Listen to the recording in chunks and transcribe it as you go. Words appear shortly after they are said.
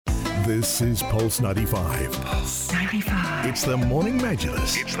This is Pulse 95. Pulse 95. It's the Morning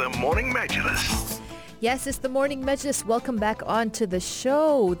Majlis. It's the Morning Majlis. Yes, it's the Morning Majlis. Welcome back onto the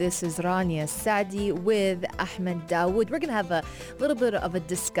show. This is Rania Sadi with Ahmed Dawood. We're going to have a little bit of a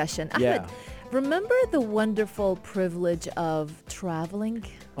discussion. Ahmed, remember the wonderful privilege of traveling?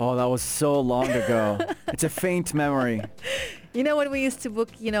 Oh, that was so long ago. It's a faint memory. You know when we used to book,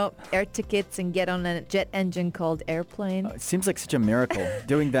 air tickets and get on a jet engine called airplane? It seems like such a miracle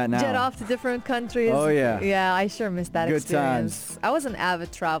doing that now. Jet off to different countries. Oh, yeah. Yeah, I sure missed that Good experience. times. I was an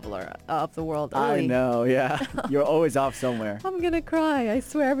avid traveler of the world. I know, yeah. You're always off somewhere. I'm going to cry. I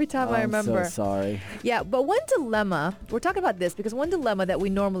swear every time I remember. I'm so sorry. Yeah, but one dilemma, we're talking about this because one dilemma that we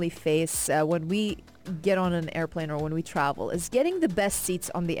normally face when we get on an airplane or when we travel is getting the best seats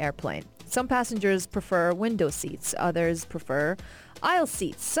on the airplane. Some passengers prefer window seats. Others prefer aisle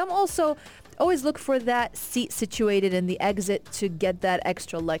seats. Some also always look for that seat situated in the exit to get that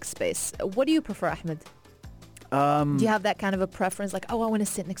extra leg space. What do you prefer, Ahmed? Do you have that kind of a preference? Like, I want to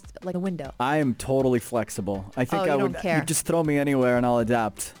sit next to a window. I am totally flexible. I think I would. Don't care. You just throw me anywhere and I'll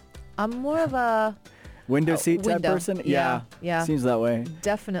adapt. I'm more of a window seat type window. person? Yeah. Seems that way.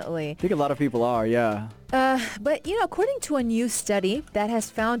 Definitely. I think a lot of people are, yeah. But, according to a new study that has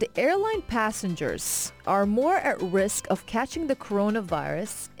found airline passengers are more at risk of catching the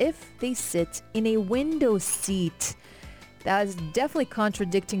coronavirus if they sit in a window seat. That is definitely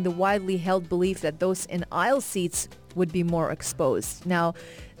contradicting the widely held belief that those in aisle seats would be more exposed. Now,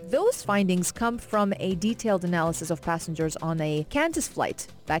 those findings come from a detailed analysis of passengers on a Qantas flight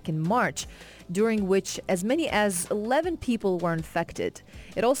back in March, during which as many as 11 people were infected.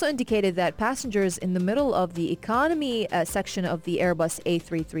 It also indicated that passengers in the middle of the economy section of the Airbus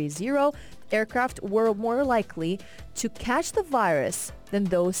A330 aircraft were more likely to catch the virus than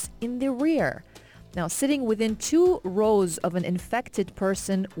those in the rear. Now, sitting within 2 rows of an infected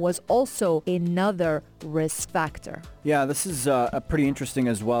person was also another risk factor. Yeah, this is pretty interesting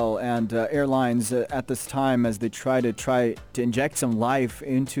as well. And airlines at this time, as they try to inject some life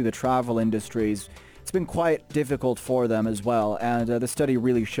into the travel industries, it's been quite difficult for them as well. And the study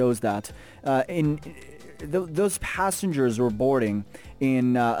really shows that. Those passengers were boarding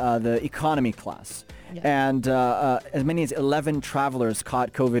in the economy class. Yeah. And as many as 11 travelers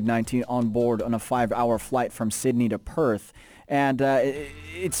caught COVID-19 on board on a 5-hour flight from Sydney to Perth. And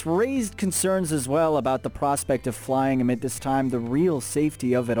it's raised concerns as well about the prospect of flying amid this time, the real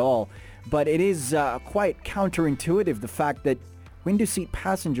safety of it all. But it is quite counterintuitive, the fact that window seat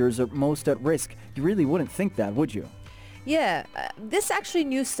passengers are most at risk. You really wouldn't think that, would you? Yeah, this actually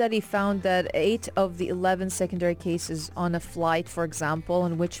new study found that 8 of the 11 secondary cases on a flight, for example,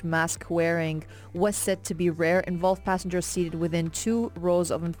 in which mask wearing was said to be rare, involved passengers seated within 2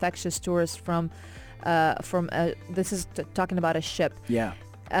 rows of infectious tourists from this is talking about a ship. Yeah.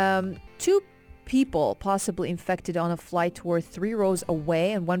 2 people possibly infected on a flight were 3 rows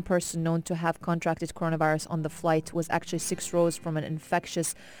away, and one person known to have contracted coronavirus on the flight was actually 6 rows from an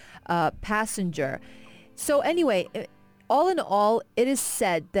infectious passenger. So anyway, all in all, it is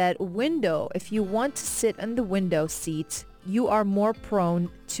said that if you want to sit in the window seat, you are more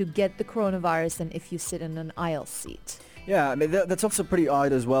prone to get the coronavirus than if you sit in an aisle seat. Yeah, I mean, that's also pretty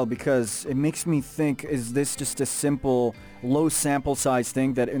odd as well, because it makes me think, is this just a simple low sample size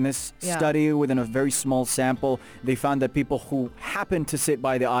thing that in this study within a very small sample, they found that people who happened to sit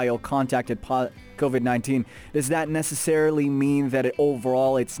by the aisle contacted COVID-19. Does that necessarily mean that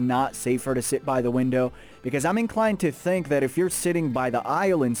overall it's not safer to sit by the window? Because I'm inclined to think that if you're sitting by the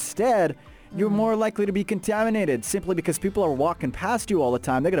aisle instead, you're more likely to be contaminated simply because people are walking past you all the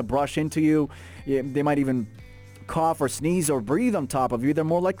time. They're going to brush into you. They might even cough or sneeze or breathe on top of you. They're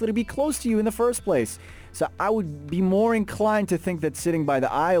more likely to be close to you in the first place. So I would be more inclined to think that sitting by the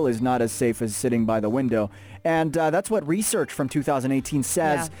aisle is not as safe as sitting by the window. And that's what research from 2018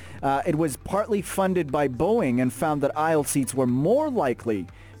 says. Yeah. It was partly funded by Boeing and found that aisle seats were more likely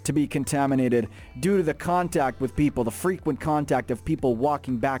to be contaminated due to the contact with people, the frequent contact of people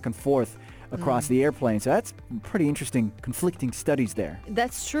walking back and forth across the airplane. So that's pretty interesting, conflicting studies there.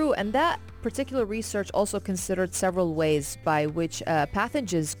 That's true. And that particular research also considered several ways by which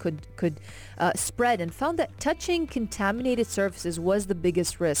pathogens could spread, and found that touching contaminated surfaces was the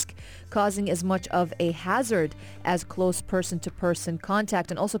biggest risk, causing as much of a hazard as close person-to-person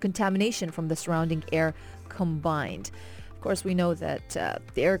contact and also contamination from the surrounding air combined. Of course, we know that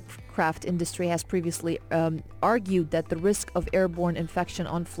the aircraft industry has previously argued that the risk of airborne infection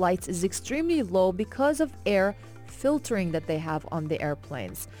on flights is extremely low because of air filtering that they have on the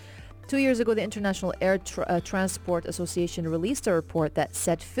airplanes. 2 years ago, the International Air Transport Association released a report that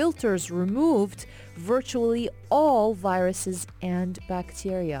said filters removed virtually all viruses and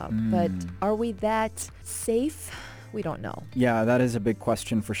bacteria. But are we that safe? We don't know. Yeah, that is a big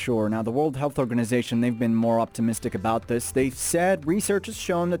question for sure. Now, the World Health Organization, they've been more optimistic about this. They've said research has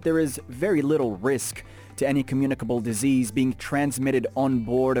shown that there is very little risk to any communicable disease being transmitted on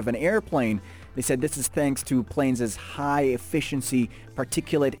board of an airplane. They said this is thanks to planes' high-efficiency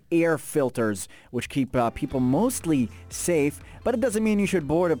particulate air filters, which keep people mostly safe. But it doesn't mean you should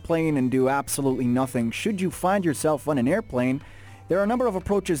board a plane and do absolutely nothing. Should you find yourself on an airplane, there are a number of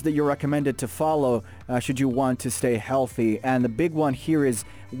approaches that you're recommended to follow should you want to stay healthy. And the big one here is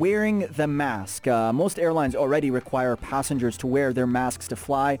wearing the mask. Most airlines already require passengers to wear their masks to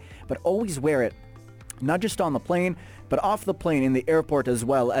fly, but always wear it. Not just on the plane, but off the plane in the airport as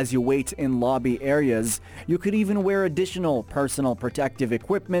well as you wait in lobby areas. You could even wear additional personal protective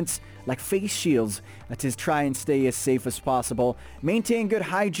equipment like face shields to try and stay as safe as possible. Maintain good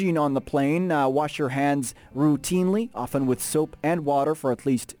hygiene on the plane. Wash your hands routinely, often with soap and water for at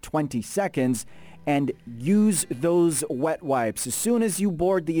least 20 seconds. And use those wet wipes. As soon as you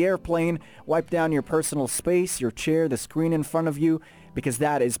board the airplane, wipe down your personal space, your chair, the screen in front of you, because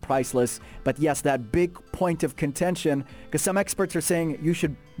that is priceless. But yes, that big point of contention, because some experts are saying you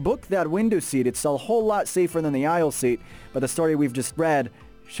should book that window seat. It's a whole lot safer than the aisle seat. But the story we've just read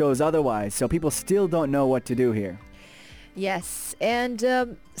shows otherwise. So people still don't know what to do here. Yes,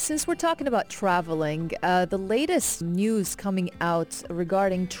 and since we're talking about traveling, the latest news coming out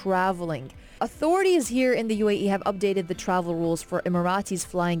regarding traveling. Authorities here in the UAE have updated the travel rules for Emiratis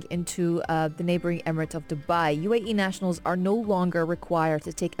flying into the neighboring Emirate of Dubai. UAE nationals are no longer required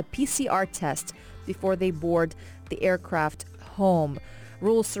to take a PCR test before they board the aircraft home.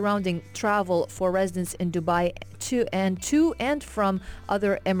 Rules surrounding travel for residents in Dubai to and from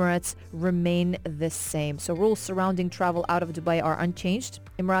other Emirates remain the same. So rules surrounding travel out of Dubai are unchanged.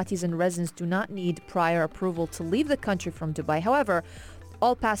 Emiratis and residents do not need prior approval to leave the country from Dubai. However,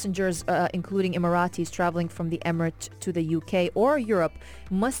 all passengers, including Emiratis traveling from the Emirate to the UK or Europe,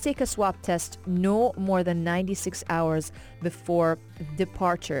 must take a swab test no more than 96 hours before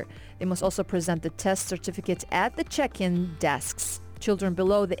departure. They must also present the test certificate at the check-in desks. Children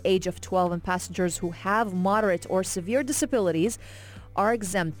below the age of 12 and passengers who have moderate or severe disabilities are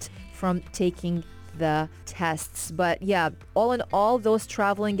exempt from taking the tests. But yeah, all in all, those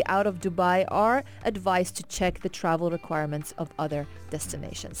traveling out of Dubai are advised to check the travel requirements of other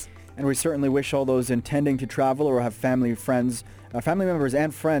destinations. And we certainly wish all those intending to travel or have family members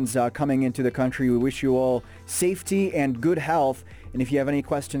and friends coming into the country. We wish you all safety and good health. And if you have any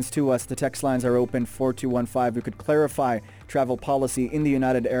questions to us, the text lines are open 4215. We could clarify travel policy in the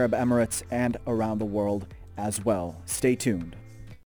United Arab Emirates and around the world as well. Stay tuned.